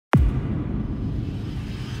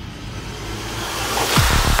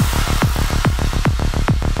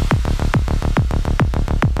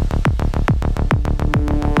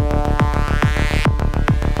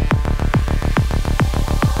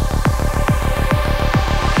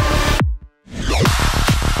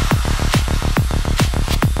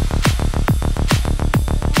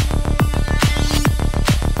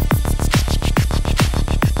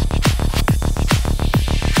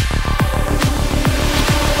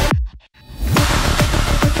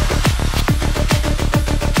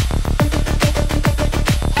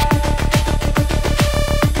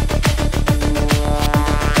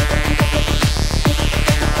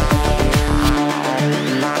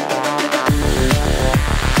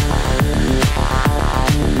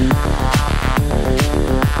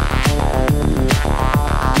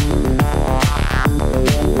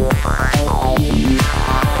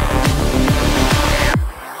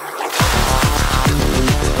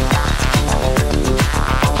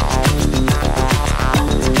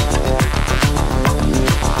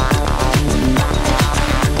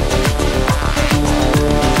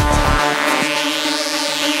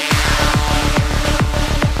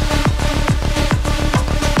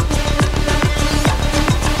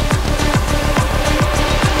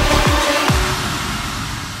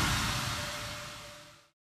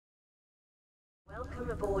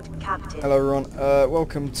detected. Hello everyone,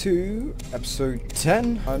 welcome to episode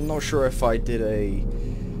 10. I'm not sure if I did a...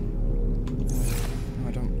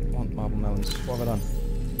 I don't want marble melons. What have I done?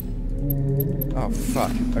 Oh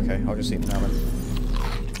fuck. Okay, I'll just eat the melon.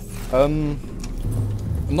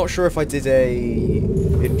 I'm not sure if I did a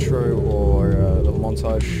intro or a little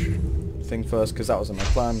montage thing first, because that wasn't my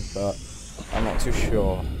plan, but I'm not too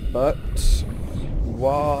sure. But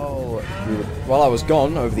while I was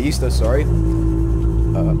gone over the Easter, sorry,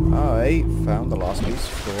 I found the last piece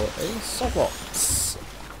for a cyclops,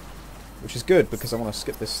 which is good because I want to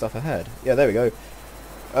skip this stuff ahead. Yeah, there we go.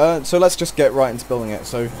 So let's just get right into building it.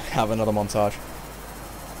 So have another montage.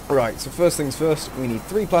 Right. So first things first, we need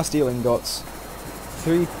 3 plasteel ingots,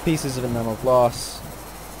 3 pieces of enamel glass,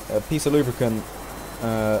 a piece of lubricant,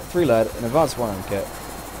 3 lead, an advanced wiring kit.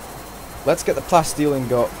 Let's get the plasteel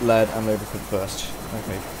ingot, lead, and lubricant first.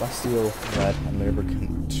 Okay, plasteel, lead, and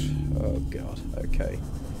lubricant. Oh god, okay.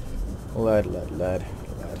 Lead.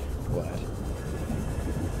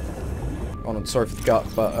 Oh, I'm sorry for the gut,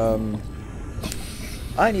 but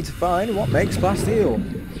I need to find what makes plasteel.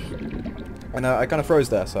 And I kind of froze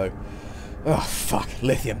there, so... Oh, fuck,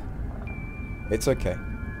 lithium. It's okay.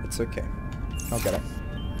 It's okay. I'll get it.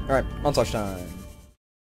 Alright, montage time.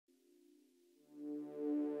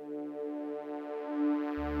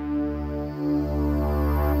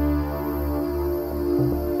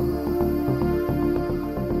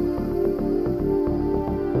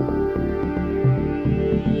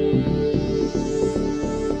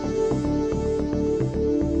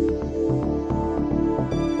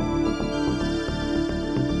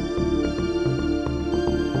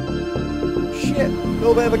 Shit, a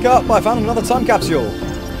little bit of a cut, but I found another time capsule.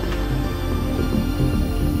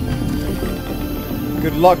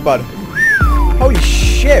 Good luck, bud. Holy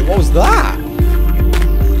shit, what was that? I'm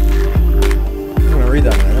gonna read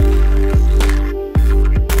that in a minute.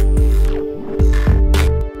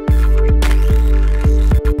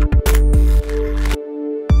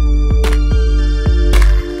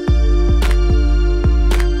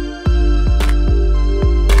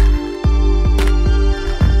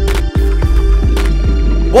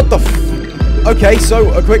 What the f... Okay,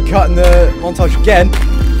 so a quick cut in the montage again.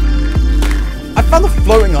 I found the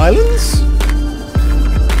floating islands?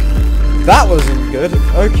 That wasn't good.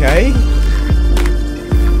 Okay.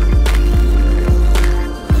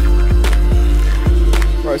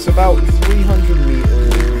 Right, so about 300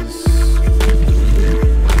 meters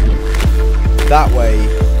that way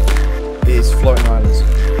is floating islands.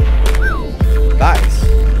 That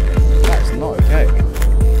is not okay.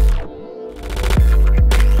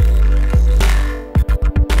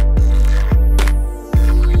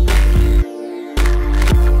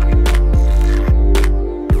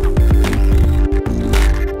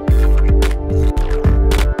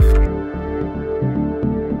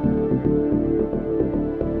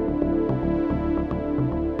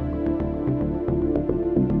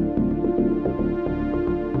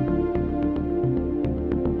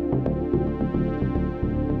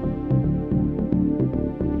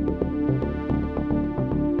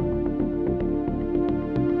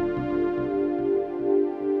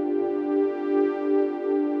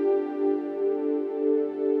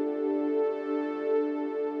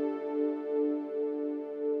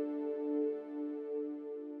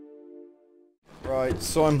 Right,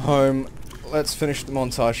 so I'm home. Let's finish the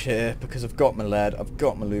montage here because I've got my lead, I've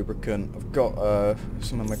got my lubricant, I've got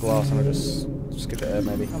some of my glass, and I'll just skip it there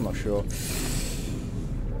maybe, I'm not sure.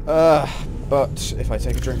 But if I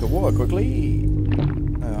take a drink of water quickly,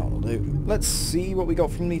 that'll do. Let's see what we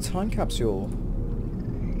got from the time capsule.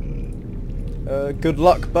 Good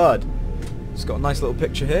luck, bud. It's got a nice little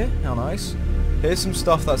picture here, how nice. Here's some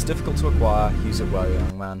stuff that's difficult to acquire, use it well,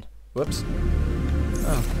 young man. Whoops.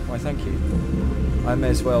 Oh, why thank you. I may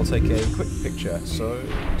as well take a quick picture, so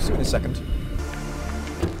see you in a second.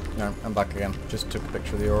 No, I'm back again. Just took a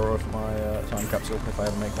picture of the aurora of my time capsule, if I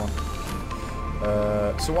ever make one.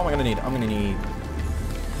 So what am I going to need? I'm going to need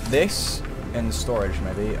this in the storage,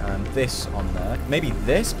 maybe, and this on there. Maybe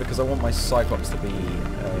this, because I want my Cyclops to be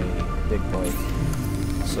a big boy.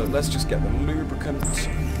 So let's just get the lubricant,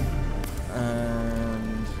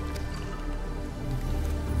 and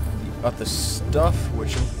the other stuff,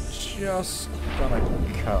 which I'm just gonna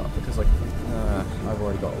cut because I've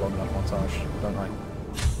already got a long enough montage, don't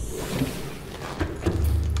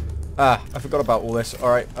I? I forgot about all this.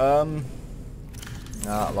 Alright,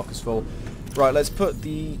 that lock is full. Right, let's put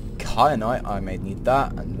the kyanite. I may need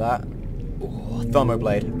that and that. Ooh,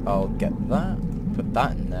 thermoblade. I'll get that. Put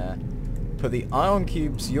that in there. Put the ion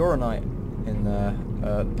cubes, uranite in there.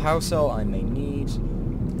 Power cell I may need.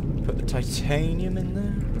 Put the titanium in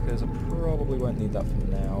there because I probably won't need that for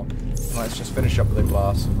now. Let's just finish up with the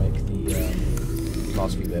glass and make the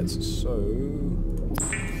last few bits. So,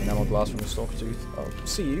 enamel glass from the stalker tooth. I'll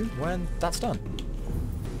see you when that's done.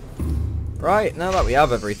 Right, now that we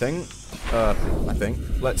have everything, I think,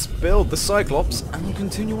 let's build the Cyclops and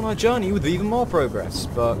continue on our journey with even more progress.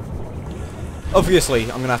 But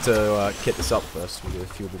obviously, I'm gonna have to kit this up first with a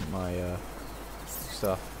few of my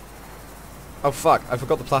stuff. Oh fuck, I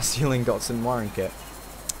forgot the plasteel ingots and wiring kit.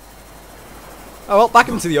 Oh well, back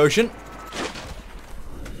into the ocean.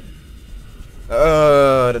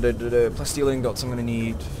 Plasteel ingots I'm gonna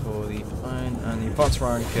need for the iron, and the advanced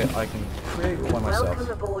wiring kit I can create all by myself.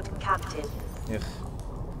 Welcome aboard, Captain. Yeah.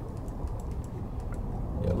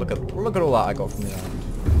 Yeah, look at all that I got from the island.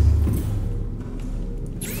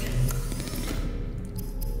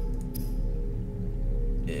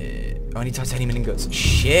 I need titanium ingots.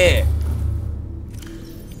 Shit!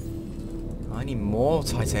 I need more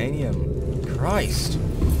titanium. Christ!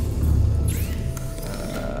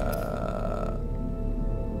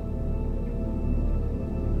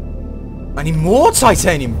 I need more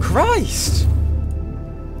titanium! Christ!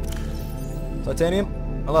 Titanium?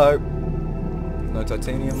 Hello? No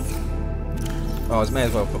titanium. Oh, I may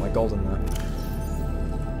as well put my gold in there.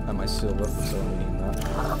 And my silver, so I'm needing that.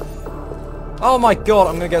 Oh my god,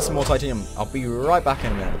 I'm gonna get some more titanium. I'll be right back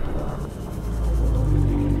in a minute.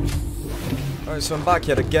 Alright, so I'm back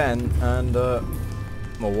yet again, and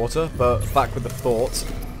more water, but back with the thought,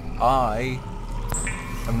 I'm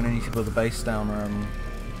gonna need to build a base down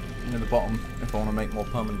near the bottom if I want to make more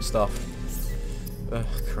permanent stuff. Ugh,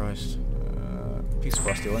 Christ. Piece of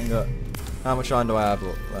plasteel ingot. How much iron do I have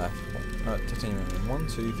left? Titanium. 1,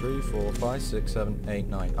 2, 3, 4, 5, 6, 7, 8,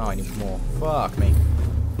 9. Oh, I need more. Fuck me.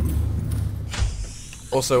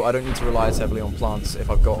 Also, I don't need to rely as heavily on plants if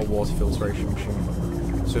I've got a water filtration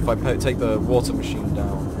machine. So if I take the water machine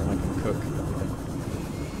down, then I can cook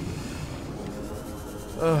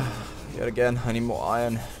everything. Yet again, I need more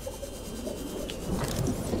iron.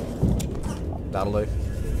 That'll do.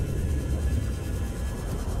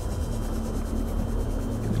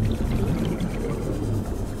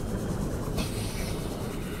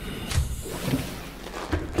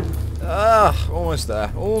 Almost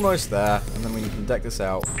there, almost there. And then we can deck this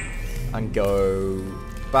out and go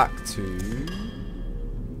back to...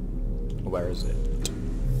 Where is it?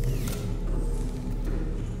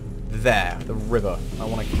 There, the river. I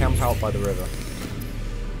want to camp out by the river.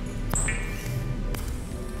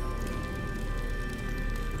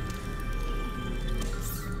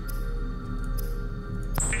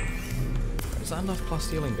 Is that enough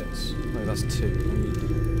plasteel ingots? No, that's 2. I need...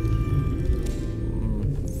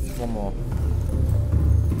 one more.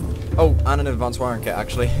 Oh, and an advanced wiring kit,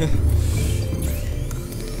 actually.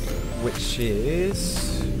 Which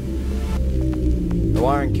is... the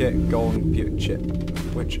wiring kit, golden computer chip.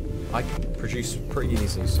 Which I can produce pretty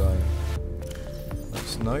easily, so...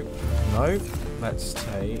 Let's... Nope. Nope. Let's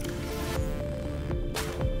take...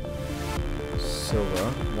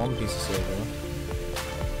 silver. 1 piece of silver.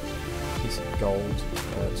 Piece of gold.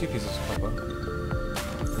 2 pieces of copper.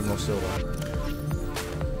 Need more silver.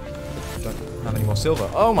 Don't have any more silver.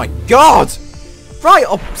 Oh my god! Right,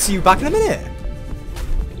 I'll see you back in a minute.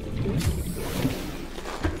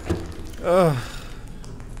 Ugh.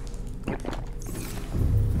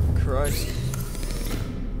 Christ.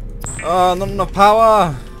 Oh, not enough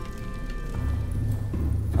power!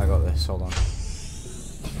 I got this, hold on.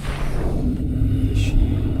 Fishy.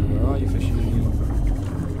 Where are you, fishy?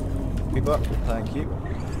 Keep up, thank you.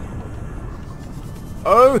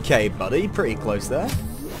 Okay, buddy, pretty close there.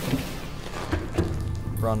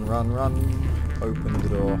 Run, run, run. Open the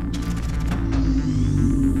door.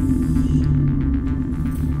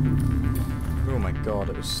 Oh my god,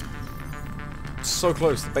 it was so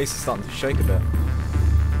close. The base is starting to shake a bit.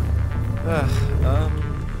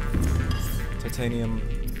 Titanium.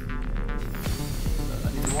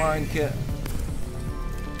 I need the wiring kit.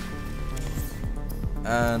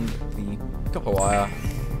 And the copper wire.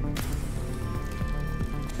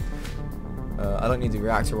 I don't need the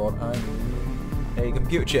reactor rod. I need a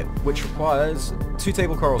computer chip, which requires 2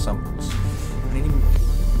 table coral samples. I need...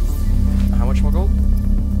 how much more gold?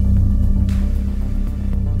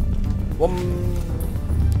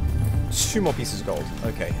 2 more pieces of gold.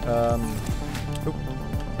 Okay. Oh,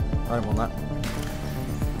 I don't want that.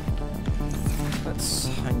 Let's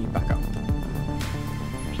hang you back up.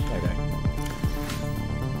 There we go.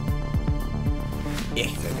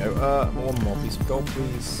 Yeah, there we go. 1 more piece of gold,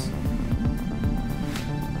 please.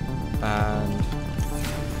 And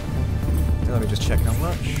let me just check how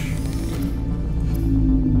much.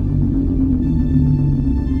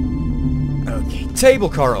 Okay, table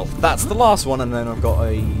coral. That's the last one, and then I've got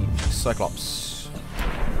a cyclops.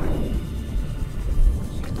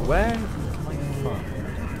 Where can I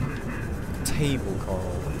find table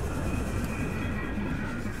coral?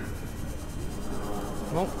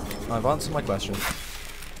 Well, I've answered my question.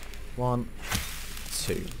 1,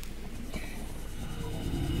 2.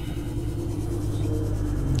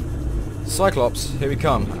 Cyclops, here we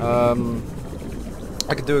come.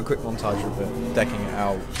 I could do a quick montage of it, decking it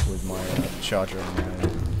out with my charger and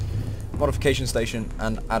my modification station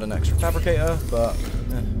and add an extra fabricator, but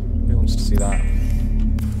who wants to see that?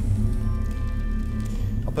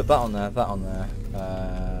 I'll put that on there, that on there.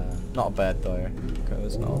 Not a bed though,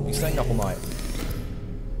 because I'll be staying up all night.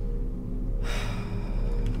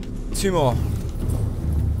 2 more.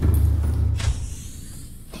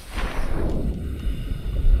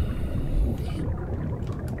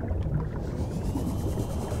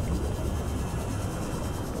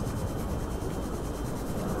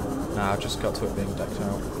 Nah, I've just got to it being decked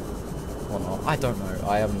out. Or not. I don't know.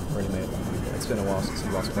 I haven't really made it that long. It's been a while since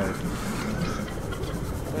I last played.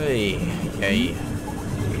 Hey, yay.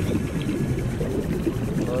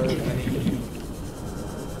 Hello, any...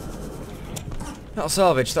 That'll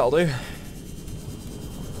salvage, that'll do.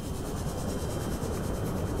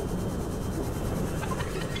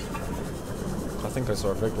 I think I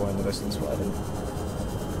saw a big boy in the distance, but I didn't.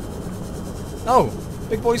 Oh!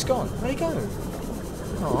 Big boy's gone. Where'd he go?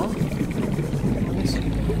 Aww.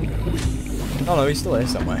 Oh no, he's still here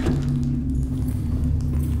somewhere.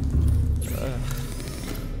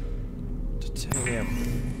 Titanium.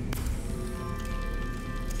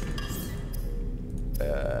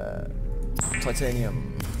 Titanium.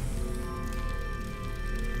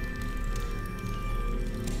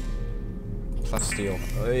 Plasteel.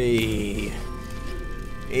 Hey.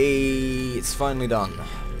 Hey, it's finally done.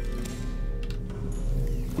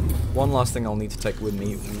 One last thing I'll need to take with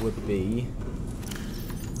me would be,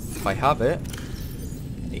 if I have it,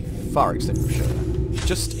 a fire extinguisher,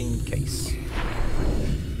 just in case.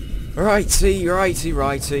 Righty, righty,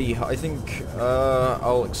 righty. I think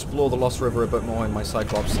I'll explore the Lost River a bit more in my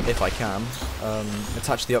Cyclops, if I can.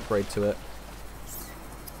 Attach the upgrade to it.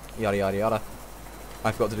 Yada yada yada.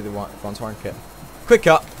 I forgot to do the advanced wiring kit. Quick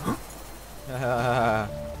cut!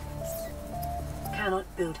 Cannot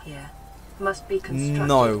build here. Must be constructed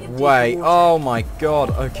no way. Oh my god,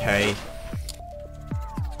 okay.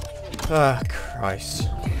 Ah, Christ.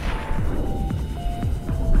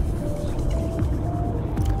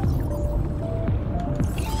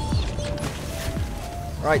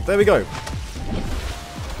 Right, there we go.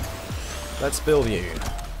 Let's build you.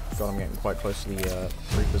 God, I'm getting quite close to the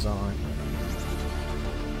creepers, aren't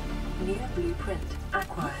New blueprint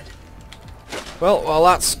acquired. Well, while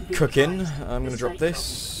that's cooking, I'm going to drop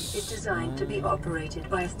this. It's designed to be operated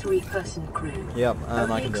by a 3-person crew. Yep,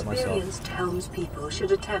 and I can do it myself. Experienced helmspeople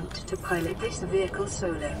should attempt to pilot this vehicle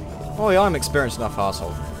solo. Oh yeah, I'm experienced enough,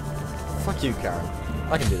 arsehole. Fuck you, Karen.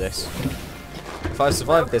 I can do this. If I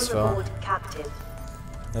survive this far... Aboard, Captain.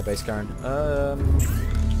 No base, Karen. I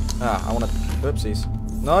want to... Oopsies.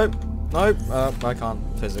 Nope. Nope. I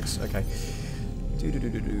can't. Physics. Okay.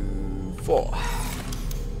 4.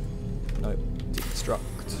 Nope. Deconstruct.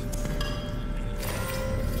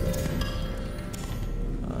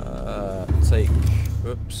 Take...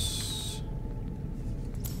 Oops.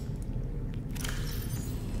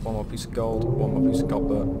 1 more piece of gold, 1 more piece of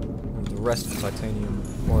copper, and the rest of the titanium.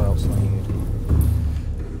 What else do I need?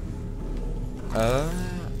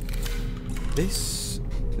 This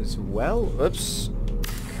as well? Oops.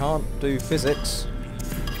 Can't do physics.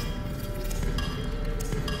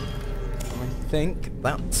 I think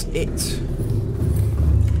that's it.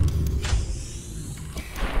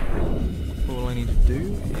 All I need to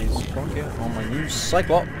do is plonk it on my new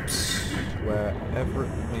Cyclops, wherever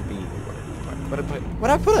it may be.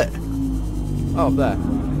 Where'd I put it? Oh, up there.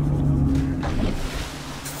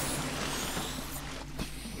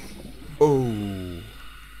 Oh,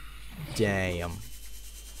 damn.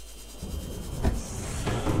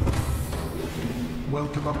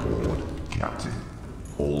 Welcome aboard, Captain.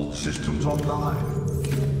 All systems online.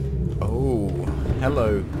 Oh,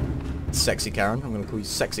 hello, Sexy Karen. I'm going to call you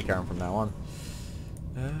Sexy Karen from now on.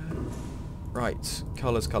 Right,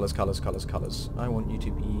 colours, colours, colours, colours, colours. I want you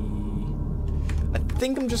to be... I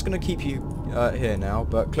think I'm just going to keep you here now,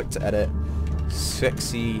 but click to edit.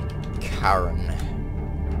 Sexy Karen.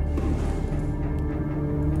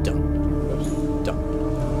 Done. Oops, done.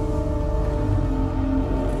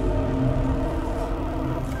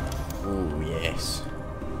 Oh, yes.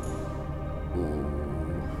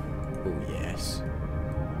 Oh, yes.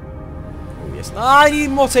 Oh, yes. Ah, I need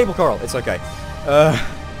more table coral. It's okay.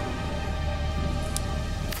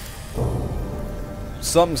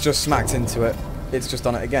 Something's just smacked into it. It's just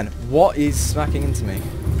done it again. What is smacking into me?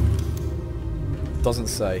 Doesn't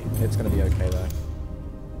say. It's going to be okay though.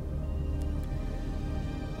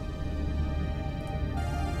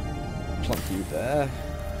 Plunk you there.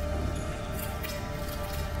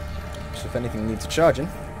 So if anything needs charging.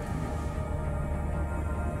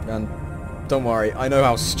 And don't worry, I know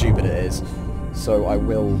how stupid it is. So I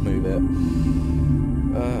will move it.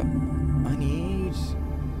 I need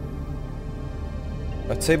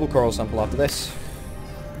a table coral sample after this.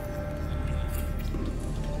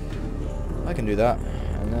 I can do that,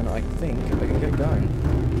 and then I think I can get going.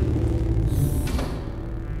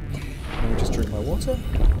 Let me just drink my water.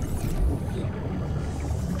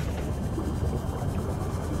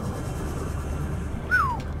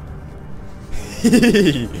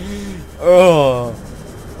 Oh,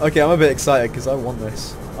 okay, I'm a bit excited because I want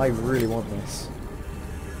this. I really want this.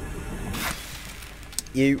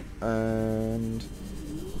 You, and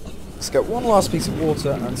let's get one last piece of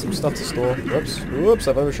water and some stuff to store. Whoops, whoops,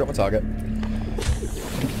 I've overshot my target.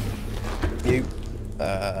 You,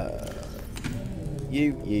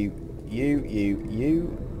 you,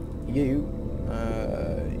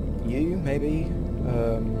 maybe,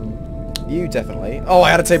 you definitely. Oh, I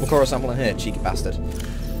had a table coral sample in here, cheeky bastard.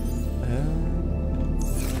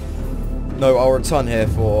 No, I'll return here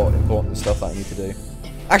for important stuff that I need to do.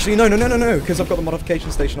 Actually, no, because I've got the modification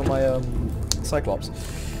station on my cyclops.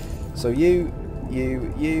 So you.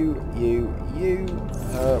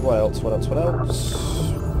 What else?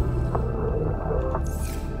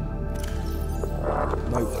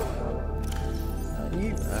 Nope. And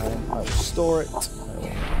you, I will store it. I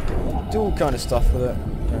will do all kind of stuff with it,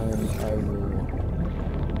 and I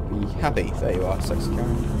will be happy. There you are, sexy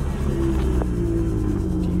Karen.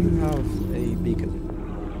 Do you have a beacon?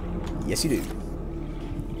 Yes, you do.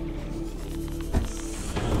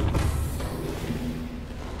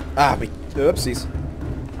 Ah, oopsies.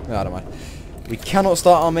 No, I don't mind. We cannot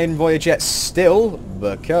start our maiden voyage yet still,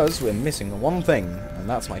 because we're missing one thing, and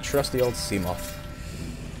that's my trusty old sea moth.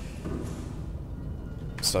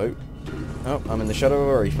 So, oh, I'm in the shadow of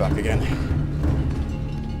a reef back again.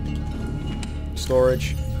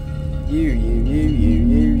 Storage. You, and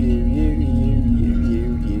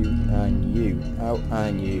you. Out,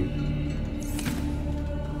 and you.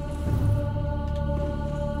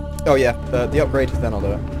 Oh yeah, the upgrade, then I'll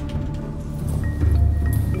do it.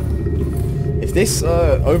 If this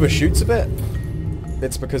overshoots a bit,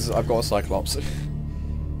 it's because I've got a cyclops.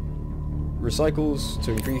 Recycles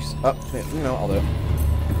to increase... you know, I'll do it.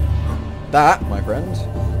 That, my friend,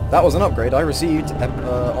 that was an upgrade I received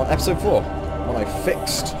on episode 4, when I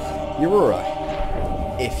fixed Aurora.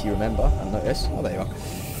 If you remember and notice. Oh, there you are.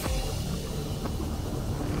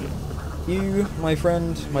 You, my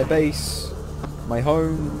friend, my base, my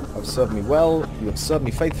home, have served me well, you have served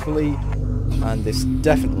me faithfully, and this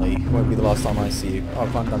definitely won't be the last time I see you. Oh, I'll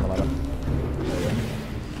climb down the ladder.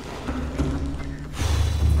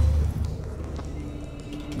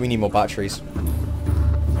 We need more batteries.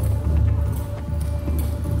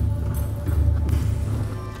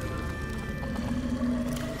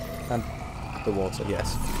 And the water,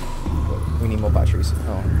 yes. But we need more batteries.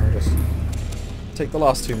 Oh, I'll just take the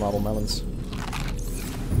last 2 marble melons.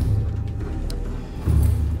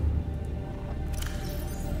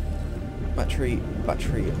 Battery.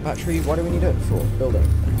 Why do we need it for? Building.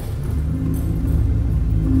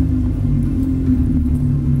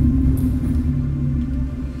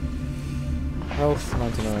 Health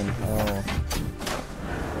 99. Oh.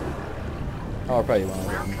 Oh, I'll probably want to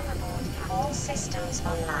get them. All systems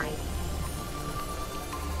online.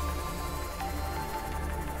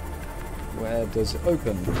 Where does it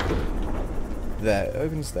open? There, it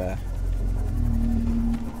opens there.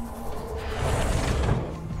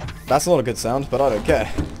 That's not a good sound, but I don't care.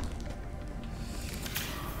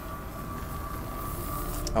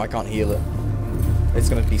 Oh, I can't heal it. It's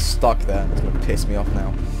gonna be stuck there. It's gonna piss me off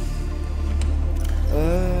now.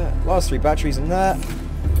 Last 3 batteries in that.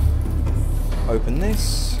 Open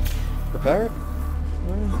this. Repair it.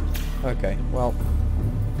 Okay, well.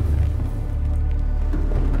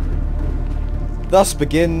 Thus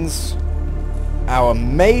begins our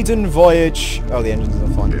maiden voyage. Oh, the engines are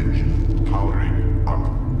fine. Engine powering up.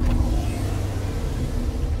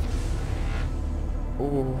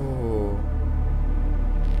 Ooh.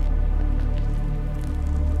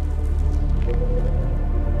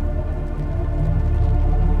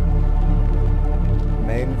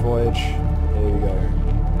 Maiden voyage. Here we go.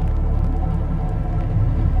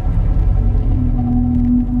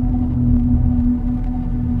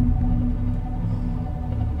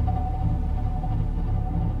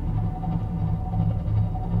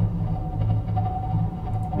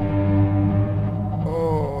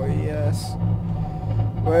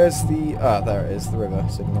 Where's the... Ah, there it is, the river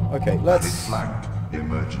signal. Okay, let's... Flagged.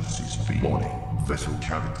 Emergency speed. Warning. Vessel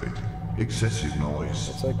calculating. Excessive noise.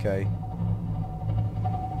 It's okay.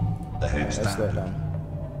 The head Let's slow it standard. down.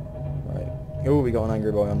 Right. Oh, we got an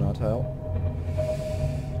angry boy on our tail.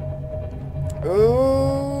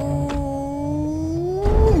 Oh!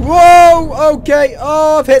 Whoa! Okay.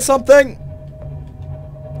 Oh, I've hit something.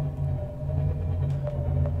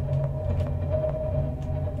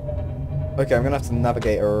 Okay, I'm gonna have to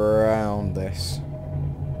navigate around this.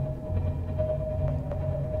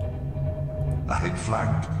 Ahead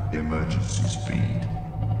flagged. Emergency speed.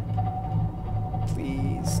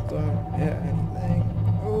 Please don't hit anything.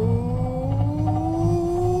 Oh.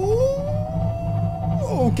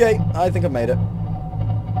 Okay, I think I made it.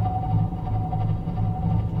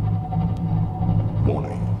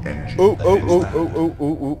 Warning. Engine. Oh, The oh, head oh, standard. oh, oh,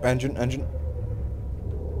 oh, oh, engine, engine.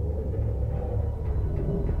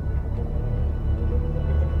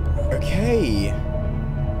 Okay.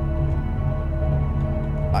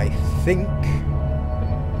 I think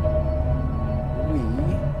we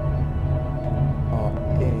are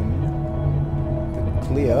in the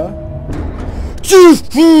clear.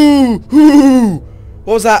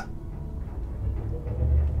 What was that?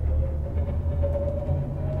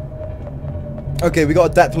 Okay, we got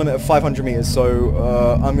a depth limit of 500 meters, so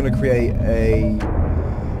I'm gonna create a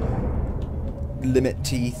limit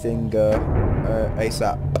T thing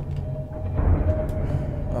ASAP.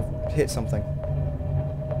 I've hit something.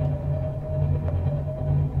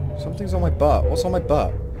 Something's on my butt. What's on my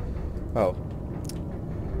butt? Oh.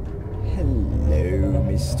 Hello,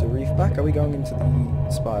 Mr. Reefback. Are we going into the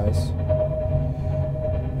spires?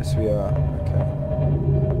 Yes, we are. Okay.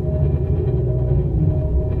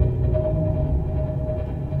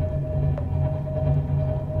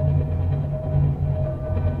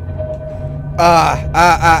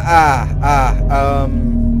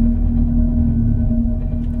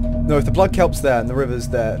 No, if the blood kelp's there and the river's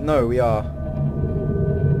there. No, we are.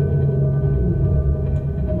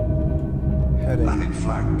 Heading. Ahead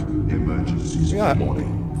flagged. Emergency speed. Yeah.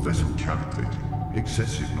 Warning. Vessel calculating.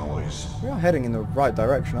 Excessive noise. We are heading in the right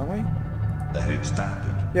direction, aren't we? The head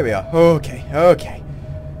standard. Here we are. Okay, okay.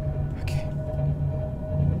 Okay.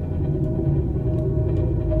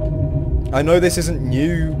 I know this isn't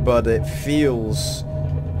new, but it feels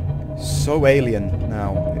so alien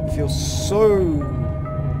now. It feels so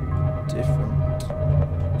different.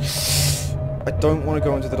 I don't want to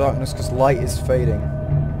go into the darkness because light is fading.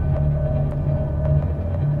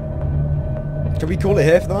 Can we call it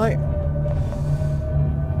here for the night?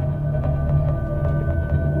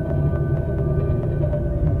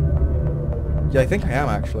 Yeah, I think I am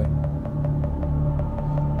actually.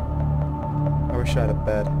 I wish I had a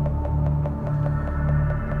bed.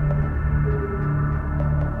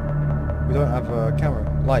 We don't have a camera.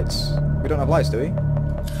 Lights. We don't have lights, do we?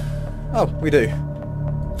 Oh, we do.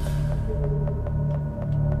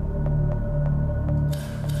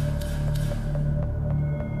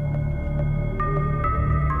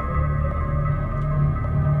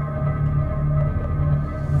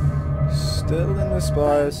 Still in the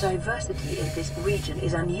spires. Diversity in this region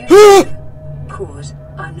is unusual. Cause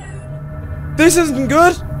unknown. This isn't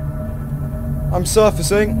good! I'm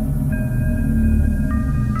surfacing.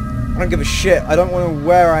 I don't give a shit. I don't want to know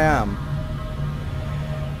where I am.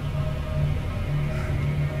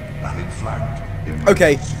 Ahead flagged.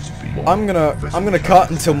 Okay, Emergency speed. I'm gonna Vessel cut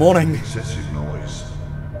until morning Excessive noise.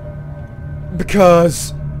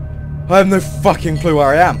 because I have no fucking clue where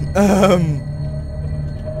I am.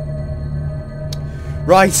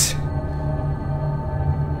 Right.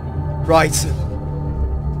 Right.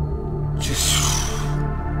 Just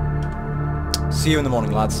see you in the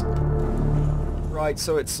morning, lads. Right,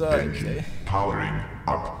 so it's Engine powering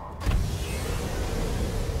up.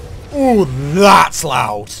 Ooh, that's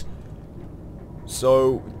loud.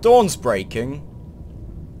 So dawn's breaking,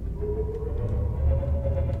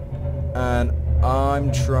 and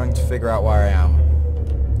I'm trying to figure out where I am.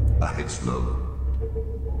 Ahead slow.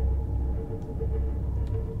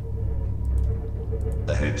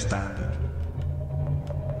 The head standard.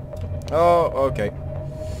 Oh, okay.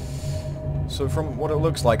 So from what it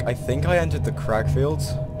looks like, I think I entered the crag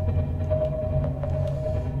fields.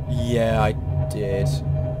 Yeah, I did.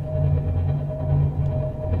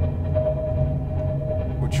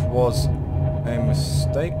 Which was a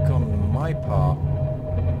mistake on my part.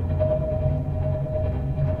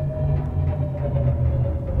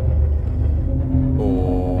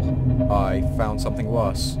 Or I found something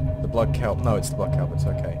worse. The blood kelp. No, it's the blood kelp. It's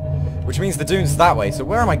okay. Which means the dune's that way. So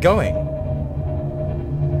where am I going?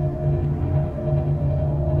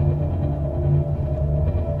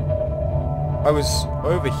 I was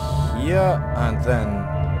over here, and then...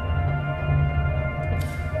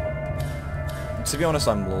 To be honest,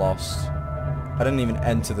 I'm lost. I didn't even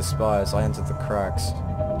enter the spires, I entered the cracks.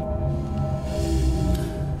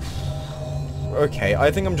 Okay,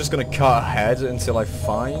 I think I'm just gonna cut ahead until I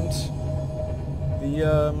find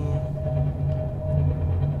the,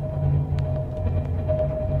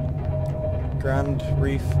 Grand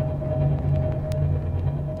Reef.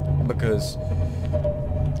 Because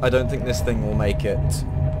I don't think this thing will make it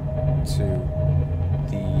to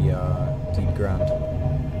the Deep Grand.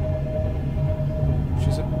 Which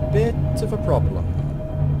is a bit of a problem.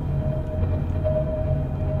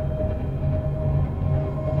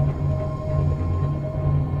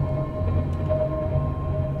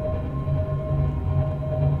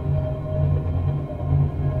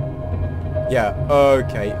 Yeah,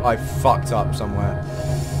 okay, I fucked up somewhere.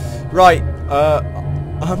 Right,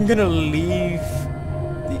 I'm gonna leave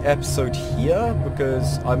the episode here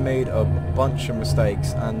because I made a bunch of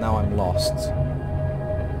mistakes and now I'm lost.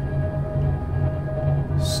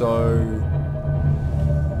 So,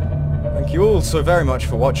 thank you all so very much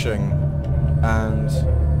for watching, and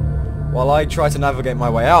while I try to navigate my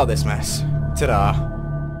way out of this mess, ta-da!